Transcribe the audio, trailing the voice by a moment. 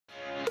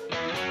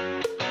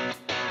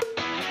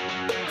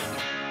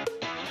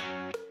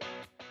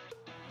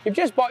You've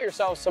just bought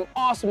yourself some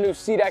awesome new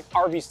SeaDek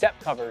RV step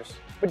covers,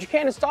 but you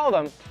can't install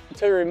them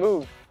until you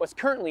remove what's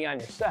currently on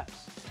your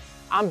steps.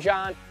 I'm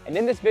John, and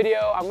in this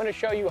video, I'm going to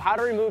show you how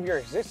to remove your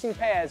existing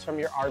pads from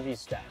your RV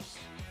steps.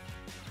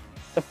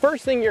 The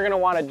first thing you're going to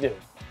want to do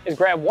is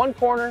grab one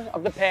corner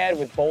of the pad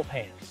with both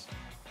hands.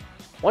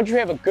 Once you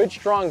have a good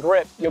strong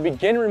grip, you'll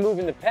begin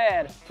removing the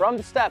pad from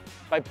the step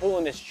by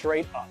pulling it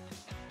straight up.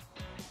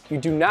 You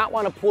do not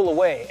want to pull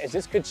away, as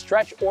this could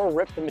stretch or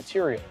rip the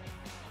material.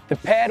 The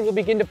pad will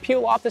begin to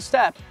peel off the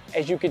step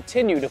as you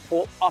continue to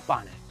pull up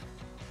on it.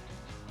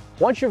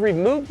 Once you've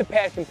removed the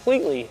pad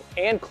completely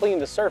and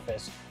cleaned the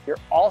surface, you're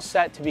all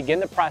set to begin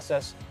the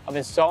process of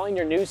installing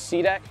your new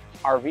SeaDek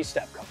RV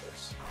step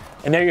covers.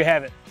 And there you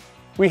have it.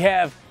 We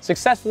have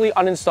successfully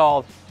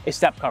uninstalled a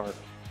step cover.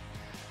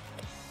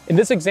 In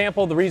this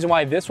example, the reason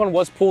why this one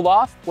was pulled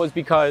off was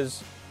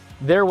because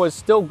there was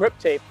still grip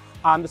tape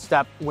on the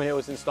step when it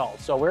was installed.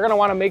 So we're going to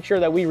want to make sure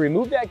that we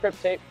remove that grip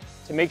tape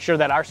to make sure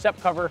that our step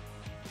cover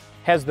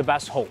has the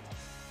best hold.